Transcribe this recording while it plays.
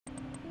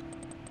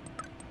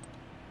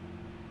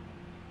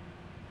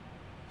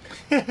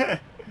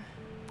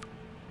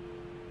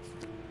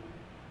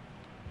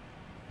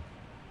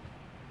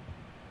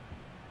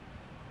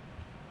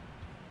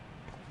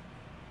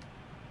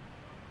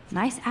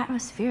Nice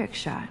atmospheric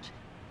shot.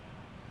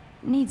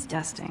 Needs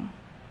dusting.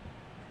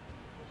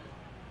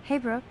 Hey,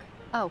 Brooke.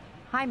 Oh,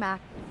 hi, Mac.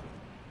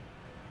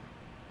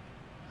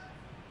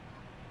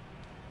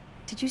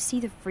 Did you see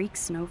the freak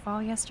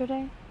snowfall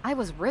yesterday? I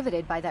was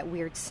riveted by that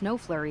weird snow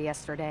flurry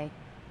yesterday.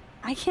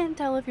 I can't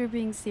tell if you're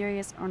being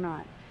serious or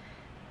not.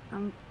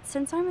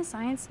 Since I'm a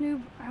science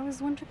noob, I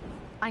was wondering...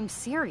 I'm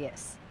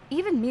serious.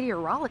 Even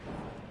meteorology...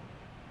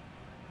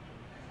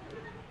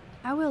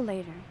 I will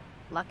later.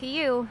 Lucky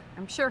you.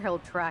 I'm sure he'll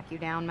track you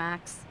down,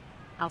 Max.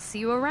 I'll see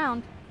you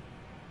around.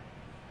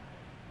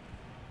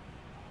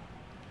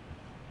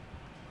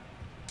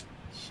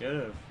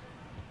 Should've.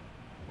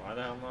 Why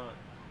the hell not?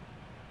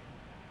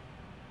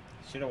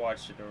 Should've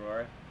watched it,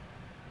 Aurora.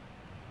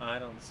 I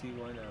don't see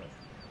why not.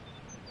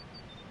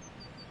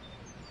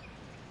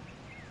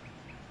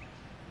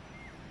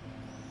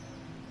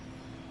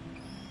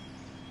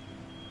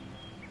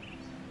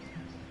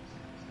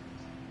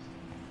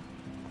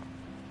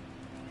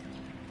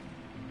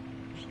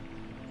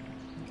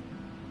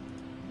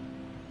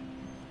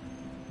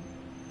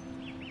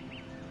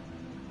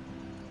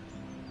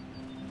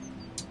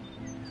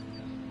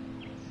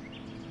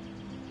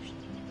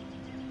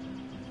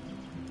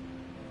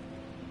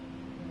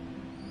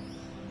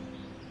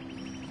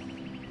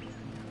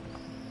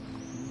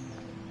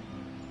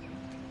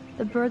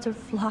 The birds are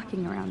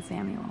flocking around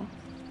Samuel.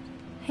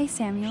 Hey,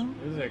 Samuel.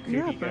 This is a creepy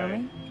You're up guy.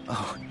 early.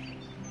 Oh,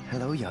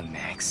 hello, young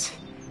Max.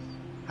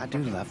 I do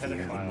love the early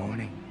pedophile.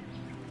 morning.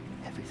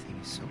 Everything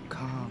is so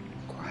calm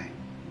and quiet.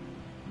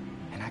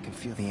 And I can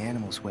feel the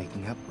animals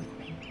waking up with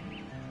me.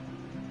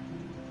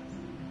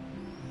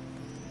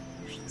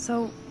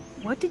 So,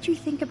 what did you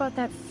think about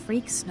that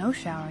freak snow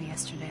shower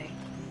yesterday?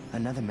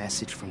 Another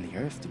message from the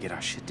Earth to get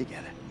our shit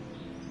together.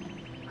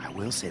 I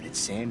will say that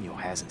Samuel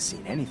hasn't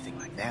seen anything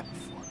like that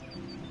before.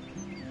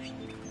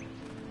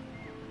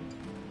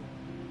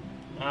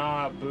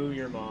 Ah, boo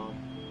your mom.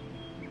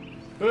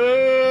 Boo,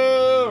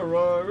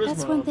 Aurora's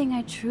That's mom. one thing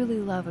I truly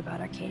love about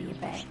Arcadia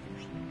Bay.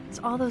 It's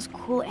all those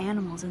cool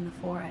animals in the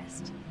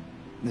forest.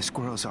 The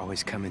squirrels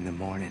always come in the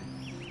morning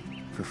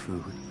for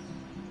food.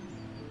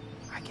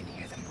 I can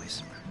hear them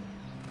whisper.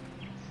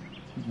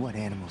 What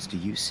animals do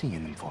you see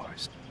in the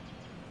forest?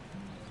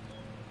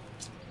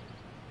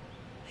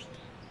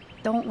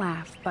 Don't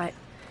laugh, but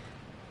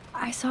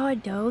I saw a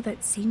doe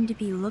that seemed to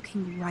be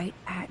looking right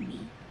at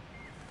me.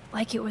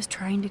 Like it was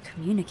trying to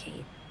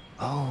communicate.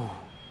 Oh,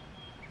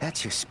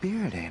 that's your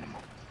spirit animal.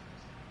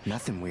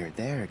 Nothing weird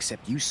there,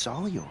 except you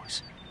saw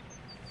yours.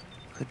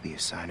 Could be a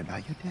sign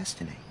about your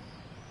destiny.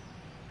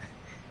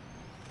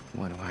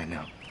 What do I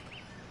know?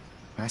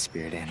 My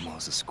spirit animal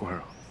is a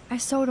squirrel. I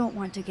so don't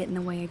want to get in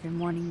the way of your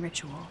morning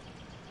ritual.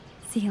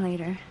 See you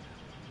later.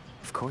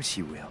 Of course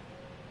you will.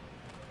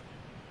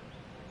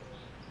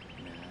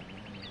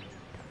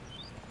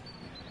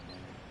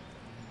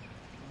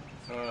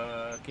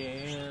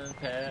 Fucking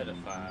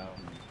pedophile.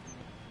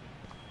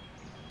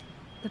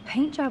 The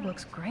paint job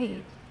looks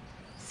great.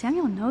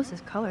 Samuel knows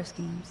his color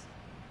schemes.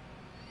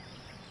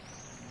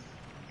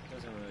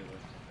 Doesn't really look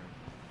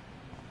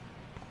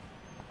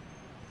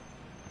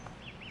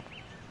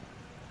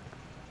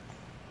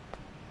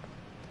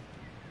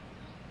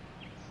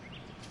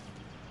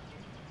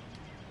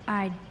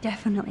I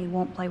definitely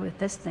won't play with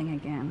this thing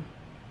again.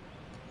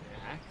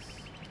 Axe?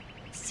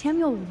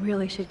 Samuel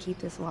really should keep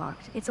this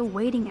locked. It's a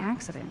waiting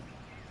accident.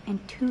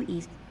 And too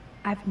easy.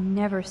 I've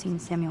never seen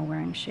Samuel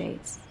wearing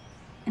shades.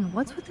 And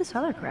what's with this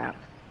other crap?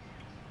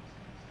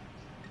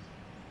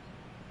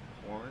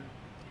 Warren?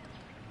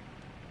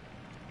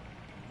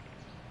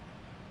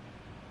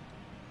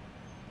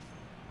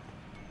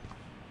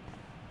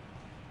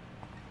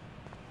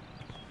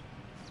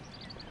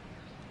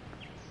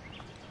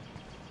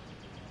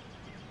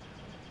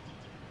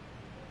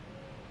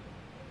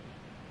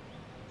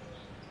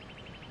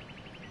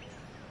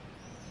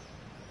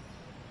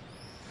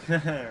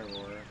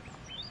 Aurora.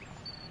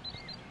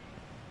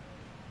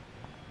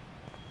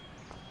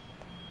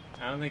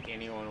 I don't think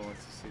anyone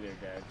wants to see their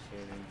dad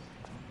shaving.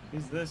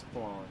 Who's this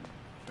blonde?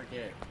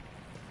 Forget.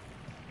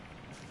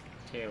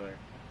 Taylor.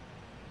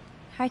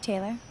 Hi,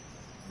 Taylor.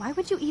 Why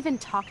would you even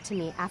talk to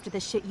me after the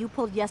shit you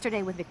pulled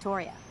yesterday with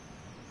Victoria?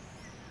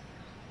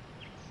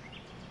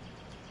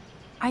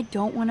 I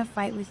don't want to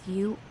fight with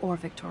you or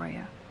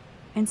Victoria.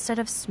 Instead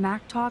of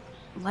smack talk,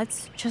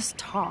 let's just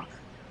talk.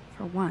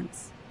 For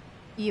once.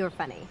 You're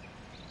funny.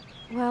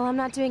 Well, I'm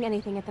not doing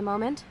anything at the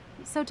moment,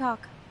 so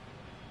talk.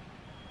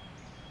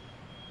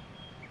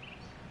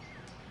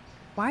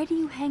 Why do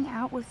you hang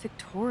out with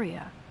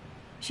Victoria?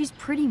 She's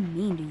pretty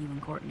mean to you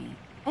and Courtney.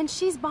 And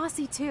she's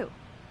bossy too.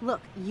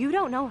 Look, you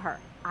don't know her.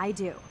 I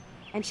do.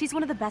 And she's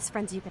one of the best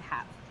friends you could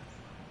have.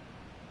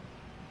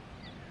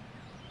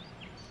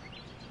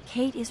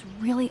 Kate is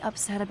really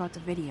upset about the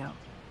video.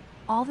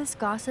 All this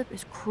gossip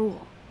is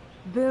cruel.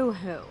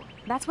 Boo-hoo.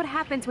 That's what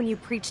happens when you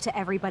preach to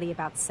everybody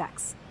about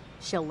sex.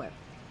 She'll live.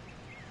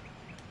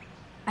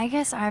 I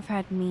guess I've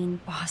had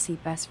mean, bossy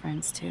best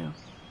friends too.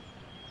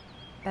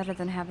 Better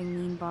than having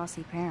mean,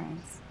 bossy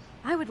parents.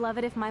 I would love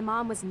it if my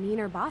mom was mean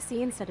or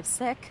bossy instead of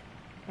sick.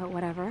 But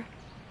whatever.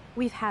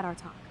 We've had our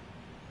talk.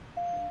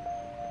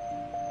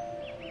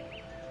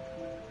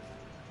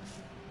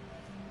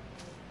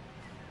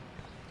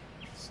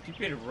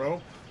 Stupid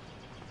rope.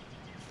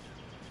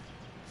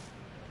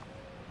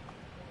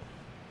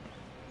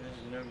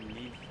 There's no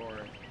need for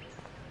it.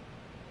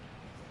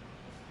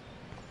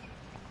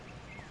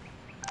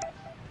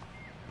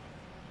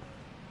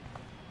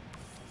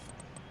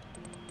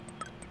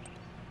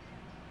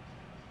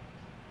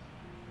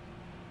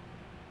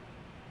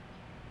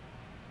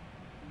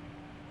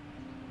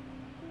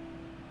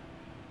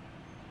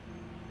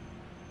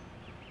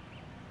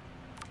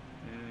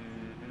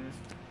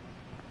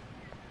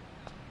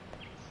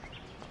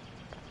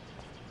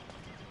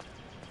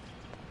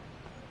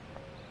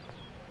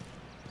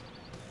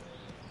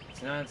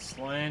 It's not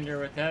slander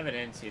with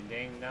evidence, you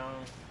ding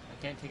dong.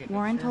 I can't take a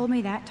Warren picture. told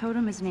me that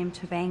totem is named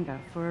Tobanga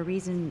for a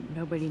reason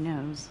nobody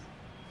knows.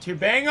 To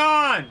bang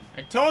on!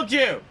 I told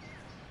you!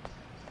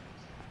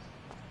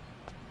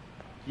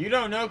 You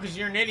don't know because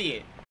you're an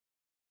idiot.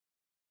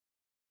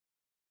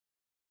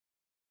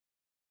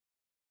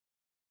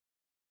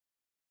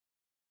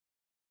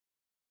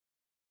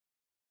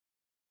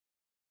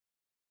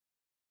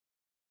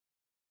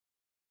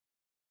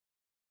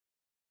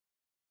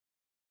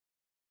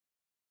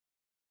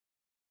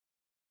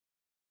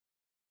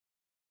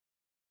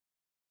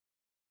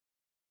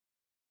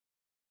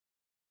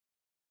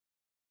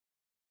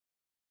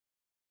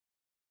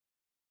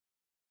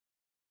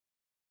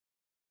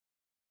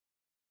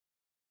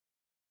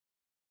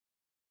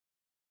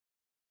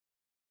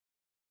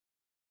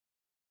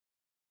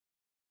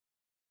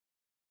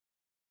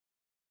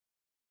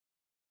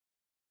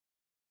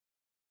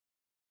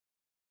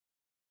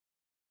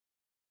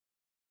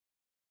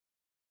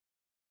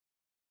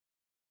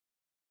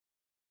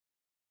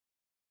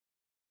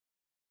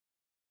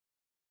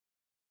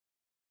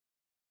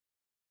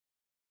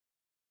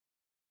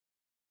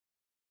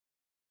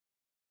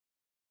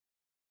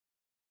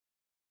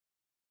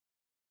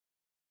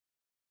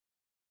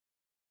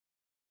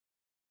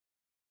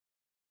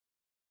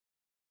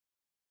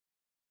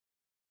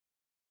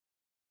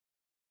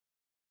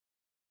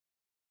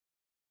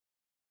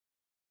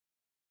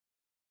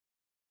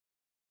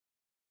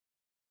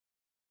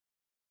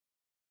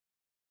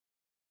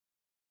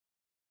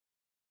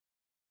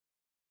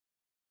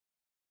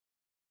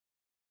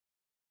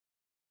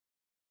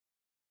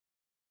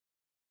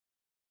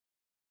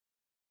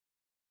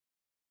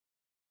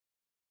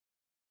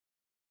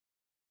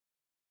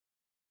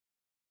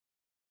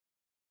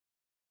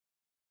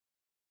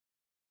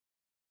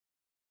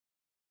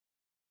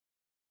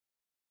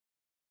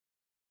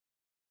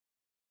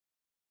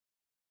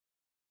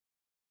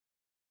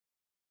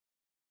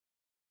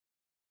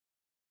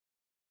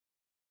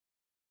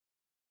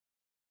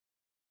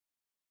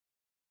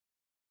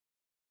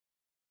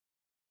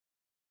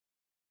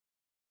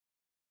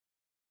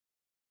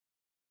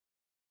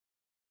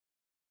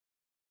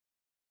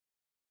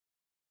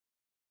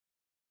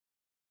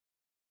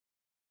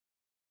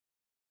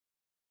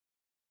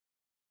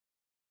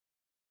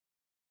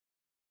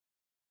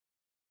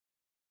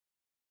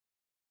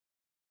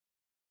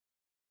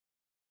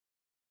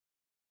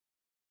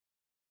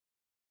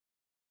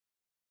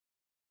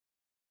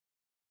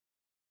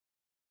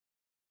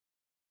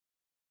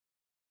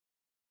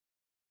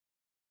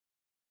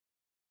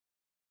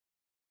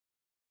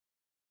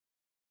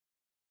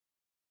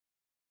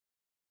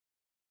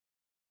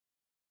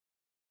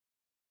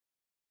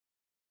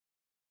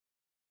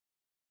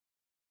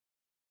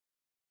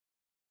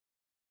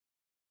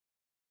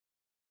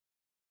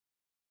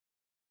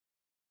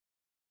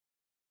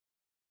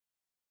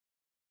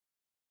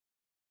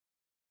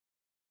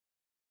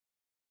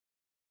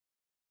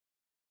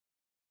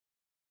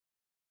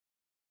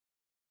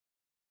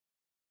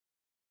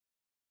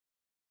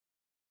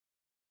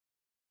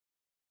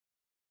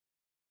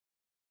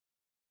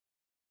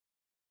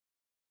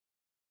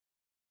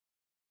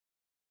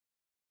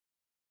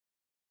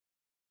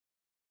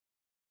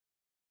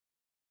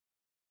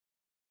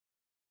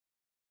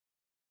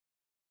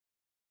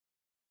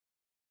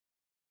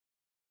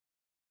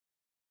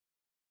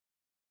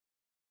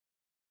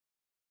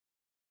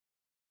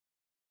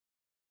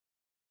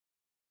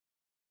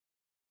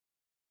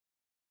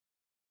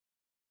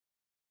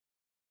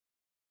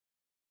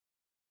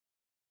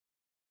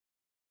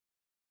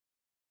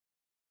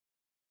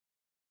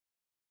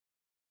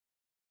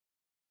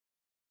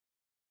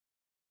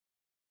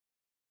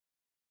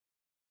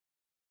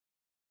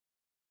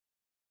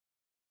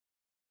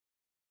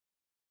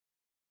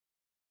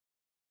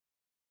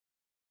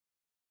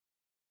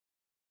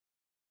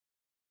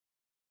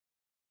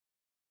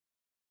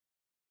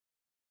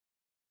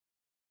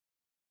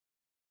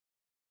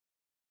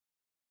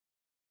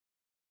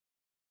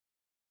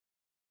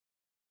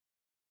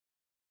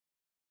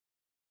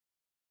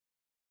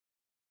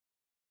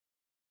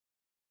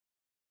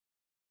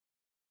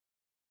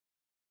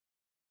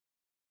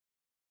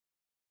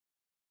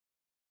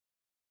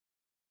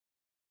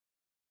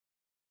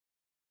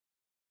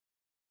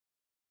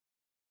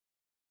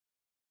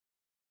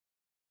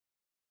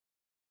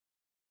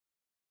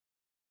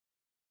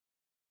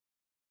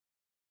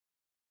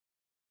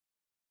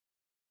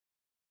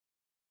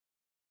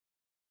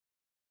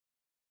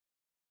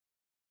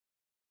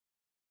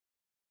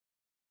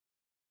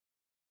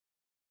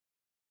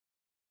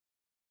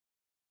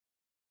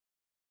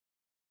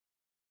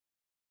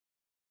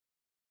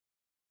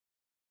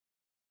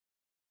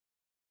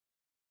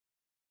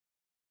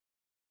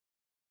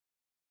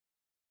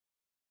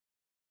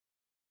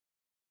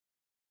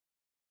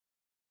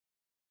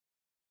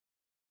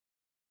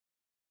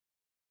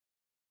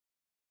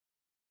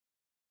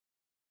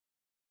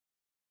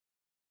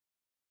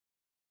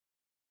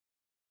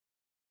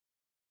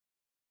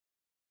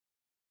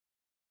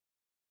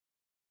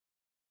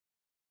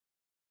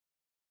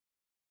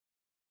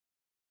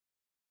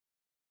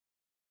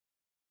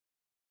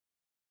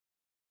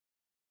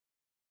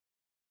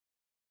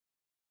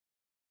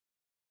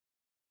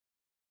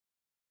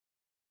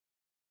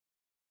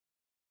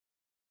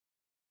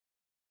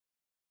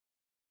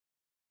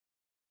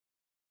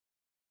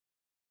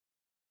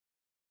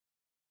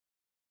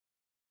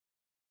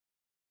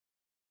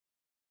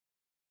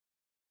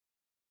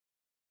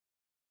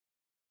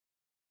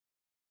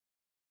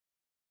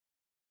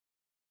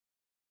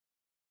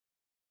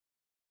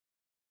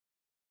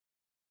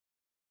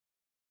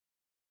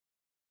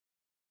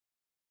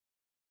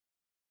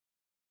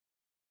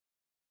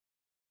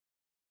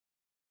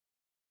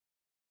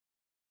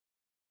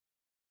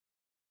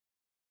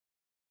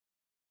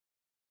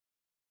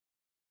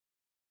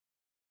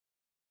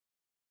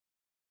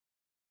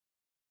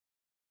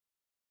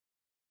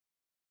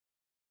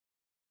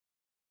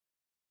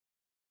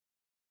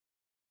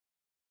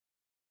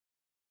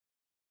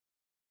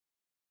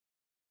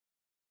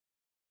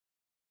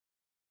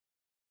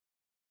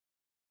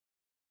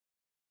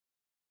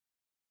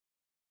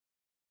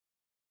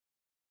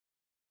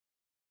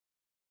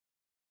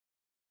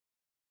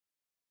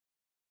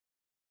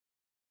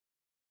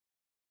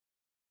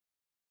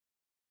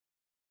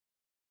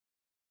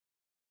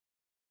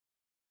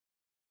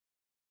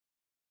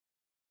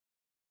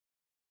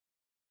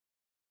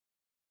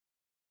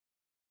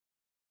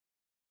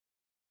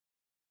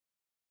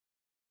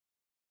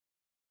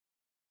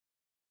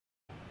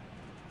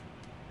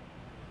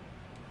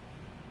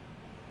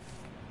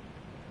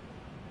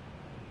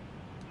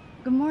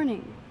 Good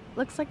morning.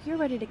 Looks like you're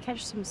ready to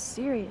catch some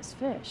serious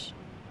fish.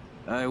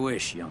 I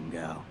wish, young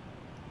gal.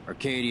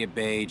 Arcadia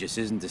Bay just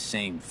isn't the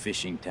same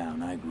fishing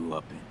town I grew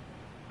up in.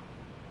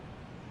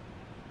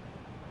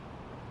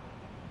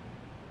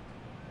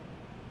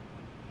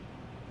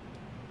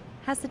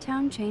 Has the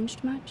town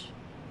changed much?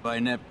 By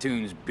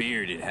Neptune's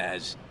beard, it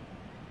has.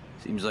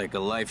 Seems like a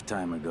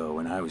lifetime ago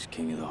when I was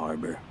king of the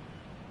harbor.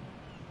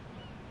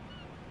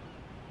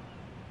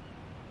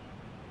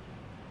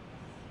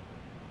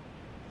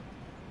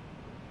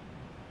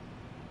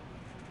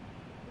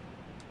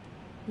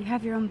 You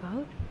have your own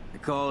boat? They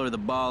call her the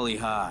Bali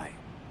High.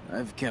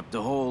 I've kept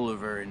a hold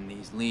of her in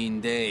these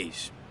lean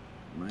days.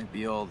 Might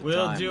be all the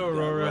Will time do, we got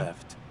Aurora.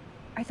 left.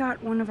 I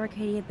thought one of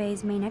Arcadia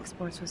Bay's main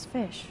exports was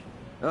fish.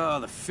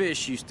 Oh, the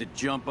fish used to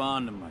jump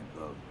onto my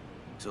boat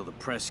until the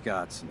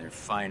Prescotts and their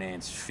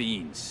finance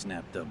fiends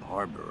snapped up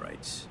harbor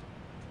rights.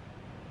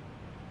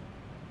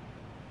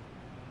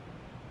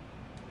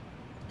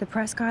 The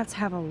Prescotts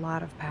have a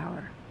lot of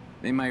power.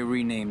 They might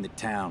rename the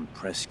town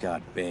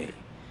Prescott Bay,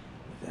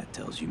 if that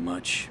tells you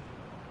much.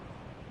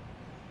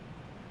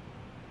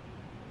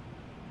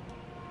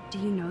 Do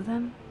you know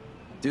them?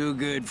 Do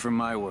good for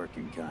my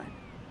working kind.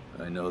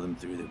 I know them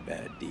through their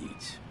bad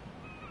deeds.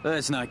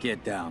 Let's not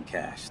get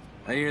downcast.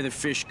 I hear the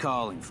fish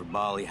calling for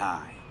Bali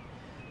High.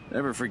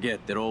 Never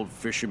forget that old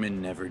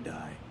fishermen never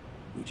die.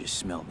 We just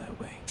smell that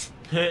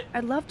way.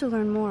 I'd love to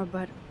learn more,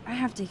 but I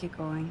have to get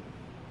going.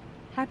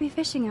 Happy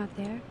fishing out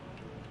there.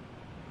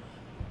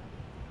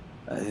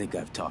 I think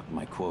I've talked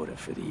my quota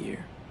for the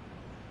year.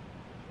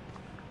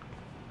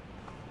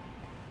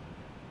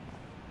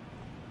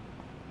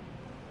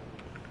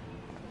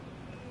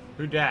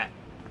 Who dat?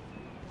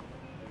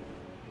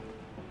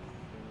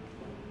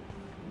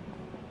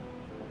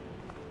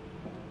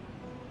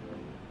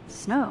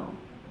 Snow.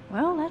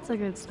 Well, that's a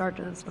good start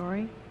to the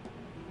story.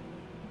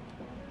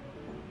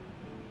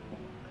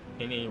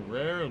 In a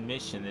rare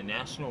admission, the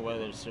National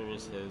Weather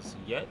Service has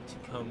yet to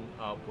come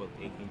up with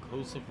a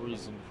conclusive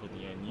reason for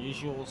the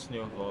unusual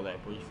snowfall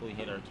that briefly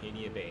hit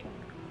Arcadia Bay,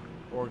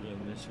 Oregon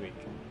this week.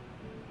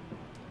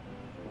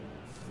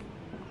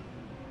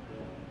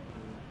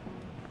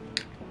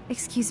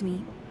 Excuse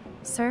me,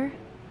 sir?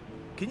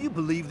 Can you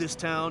believe this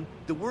town?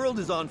 The world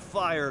is on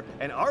fire,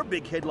 and our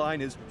big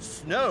headline is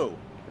snow.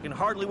 I can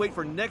hardly wait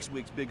for next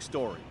week's big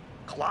story.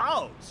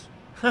 Clouds!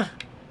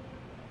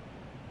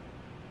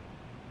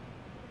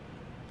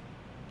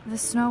 The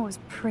snow was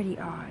pretty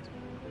odd.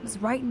 It was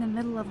right in the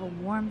middle of a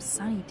warm,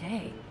 sunny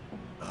day.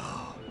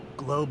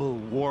 Global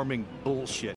warming bullshit.